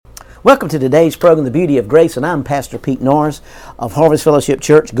Welcome to today's program, The Beauty of Grace, and I'm Pastor Pete Norris of Harvest Fellowship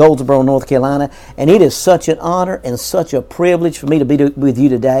Church, Goldsboro, North Carolina, and it is such an honor and such a privilege for me to be with you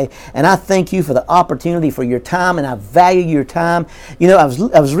today, and I thank you for the opportunity for your time, and I value your time. You know,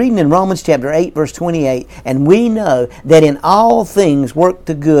 I was reading in Romans chapter 8, verse 28, and we know that in all things work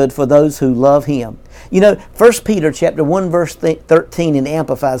to good for those who love Him. You know, 1 Peter chapter 1 verse 13 in the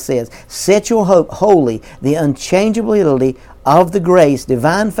Amplified says, "Set your hope wholly, the unchangeability of the grace,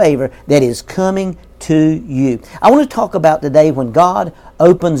 divine favor that is coming to you." I want to talk about today when God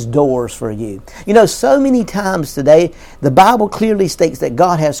opens doors for you. You know, so many times today, the Bible clearly states that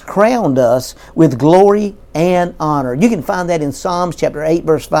God has crowned us with glory and honor. You can find that in Psalms chapter 8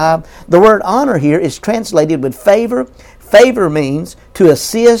 verse 5. The word honor here is translated with favor. Favor means to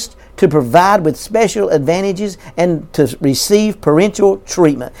assist, to provide with special advantages, and to receive parental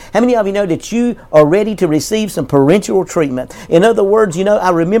treatment. How many of you know that you are ready to receive some parental treatment? In other words, you know,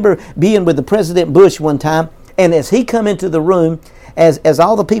 I remember being with the President Bush one time, and as he come into the room, as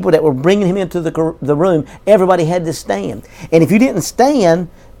all the people that were bringing him into the room, everybody had to stand. And if you didn't stand,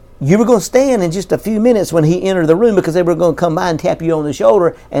 you were going to stand in just a few minutes when he entered the room, because they were going to come by and tap you on the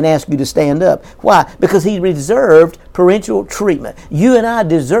shoulder and ask you to stand up. Why? Because he reserved parental treatment. You and I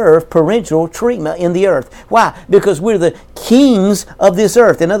deserve parental treatment in the earth. Why? Because we're the kings of this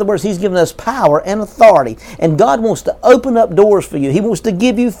earth. In other words, He's given us power and authority. And God wants to open up doors for you. He wants to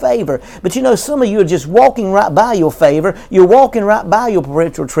give you favor. But you know, some of you are just walking right by your favor. You're walking right by your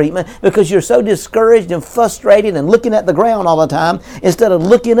parental treatment because you're so discouraged and frustrated and looking at the ground all the time instead of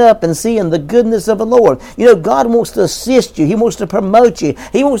looking up and seeing the goodness of the Lord. You know, God wants to assist you. He wants to promote you.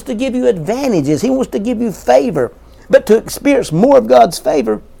 He wants to give you advantages. He wants to give you favor. But to experience more of God's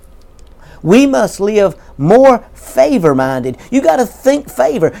favor, we must live more favor-minded. You got to think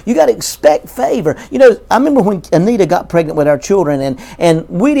favor. You got to expect favor. You know, I remember when Anita got pregnant with our children, and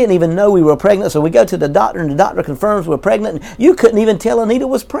we didn't even know we were pregnant, so we go to the doctor, and the doctor confirms we're pregnant, and you couldn't even tell Anita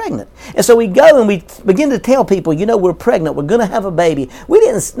was pregnant. And so we go and we begin to tell people, you know, we're pregnant, we're going to have a baby.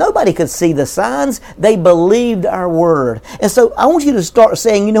 Nobody could see the signs. They believed our word. And so I want you to start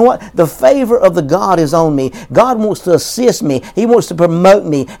saying, you know what? The favor of the God is on me. God wants to assist me. He wants to promote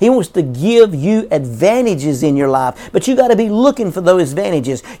me. He wants to give you advantages in your life. But you got to be looking for those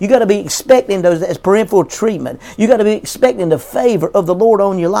advantages. You got to be expecting those as parental treatment. You got to be expecting the favor of the Lord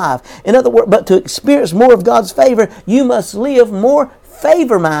on your life. In other words, but to experience more of God's favor, you must live more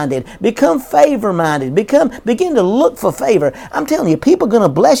favor-minded. Become favor-minded. Begin to look for favor. I'm telling you, people are going to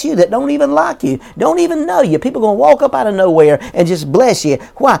bless you that don't even like you, don't even know you. People are going to walk up out of nowhere and just bless you.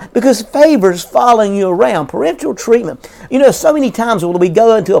 Why? Because favor's following you around. Parental treatment. You know, so many times when we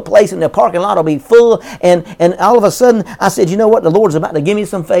go into a place and the parking lot will be full, and all of a sudden I said, you know what? The Lord's about to give me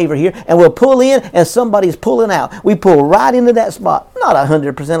some favor here, and we'll pull in and somebody's pulling out. We pull right into that spot. Not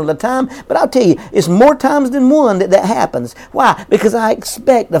 100% of the time, but I'll tell you, it's more times than one that happens. Why? Because I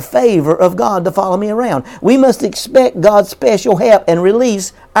expect the favor of God to follow me around. We must expect God's special help and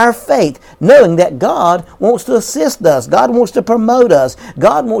release our faith, knowing that God wants to assist us. God wants to promote us.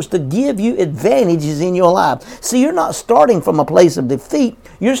 God wants to give you advantages in your life. See, you're not starting from a place of defeat.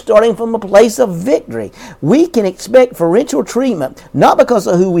 You're starting from a place of victory. We can expect parental treatment, not because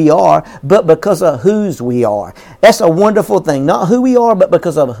of who we are, but because of whose we are. That's a wonderful thing. Not who we are, but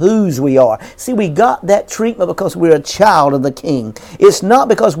because of whose we are. See, we got that treatment because we're a child of the King. It's not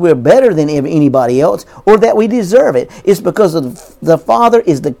because we're better than anybody else or that we deserve it. It's because the Father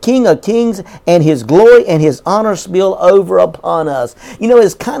is the King of Kings, and His glory and His honor spill over upon us. You know,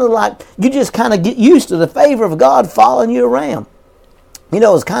 it's kind of like you just kind of get used to the favor of God following you around. You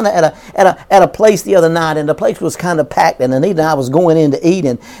know, it was kind of at a place the other night, and the place was kind of packed, and Anita and I was going in to eat,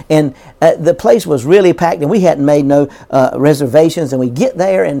 and the place was really packed, and we hadn't made no reservations, and we get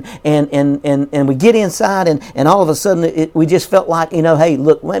there, and we get inside, and all of a sudden we just felt like, you know, hey,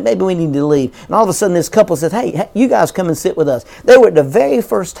 look, maybe we need to leave. And all of a sudden this couple says, hey, you guys come and sit with us. They were at the very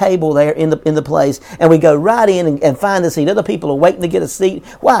first table there in the place, and we go right in and find a seat. Other people are waiting to get a seat.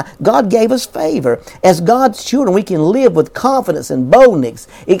 Why? God gave us favor. As God's children, we can live with confidence and boldness,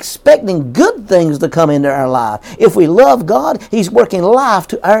 expecting good things to come into our life. If we love God, He's working life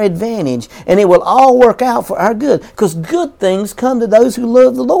to our advantage, and it will all work out for our good, because good things come to those who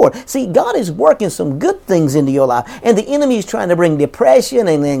love the Lord. See, God is working some good things into your life, and the enemy is trying to bring depression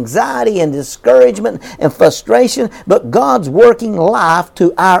and anxiety and discouragement and frustration, but God's working life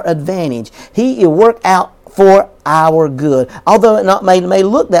to our advantage. He will work out for our good. Although it may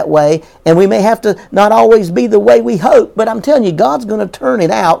look that way, and we may have to not always be the way we hope, but I'm telling you, God's going to turn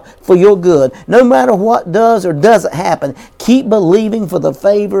it out for your good. No matter what does or doesn't happen, keep believing for the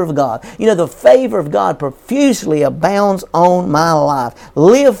favor of God. You know, the favor of God profusely abounds on my life.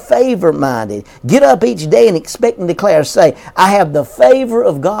 Live favor-minded. Get up each day and expect and declare, say, I have the favor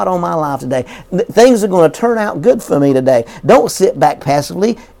of God on my life today. Things are going to turn out good for me today. Don't sit back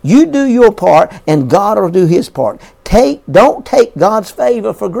passively. You do your part, and God will do His part. Don't take God's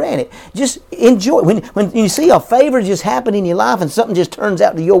favor for granted. Just enjoy. When you see a favor just happen in your life and something just turns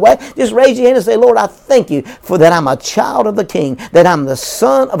out to your way, just raise your hand and say, Lord, I thank you for that I'm a child of the King, that I'm the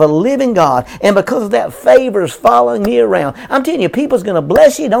son of a living God, and because of that, favor is following me around. I'm telling you, people's going to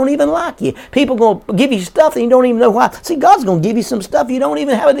bless you, don't even like you. People are going to give you stuff and you don't even know why. See, God's going to give you some stuff you don't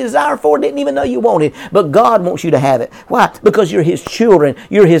even have a desire for, didn't even know you wanted, but God wants you to have it. Why? Because you're His children,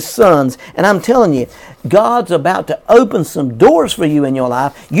 you're His sons, and I'm telling you, God's about to open some doors for you in your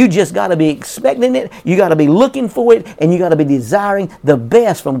life. You just got to be expecting it. You got to be looking for it, and you got to be desiring the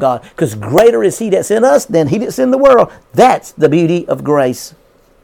best from God, because greater is He that's in us than he that's in the world. That's the beauty of grace.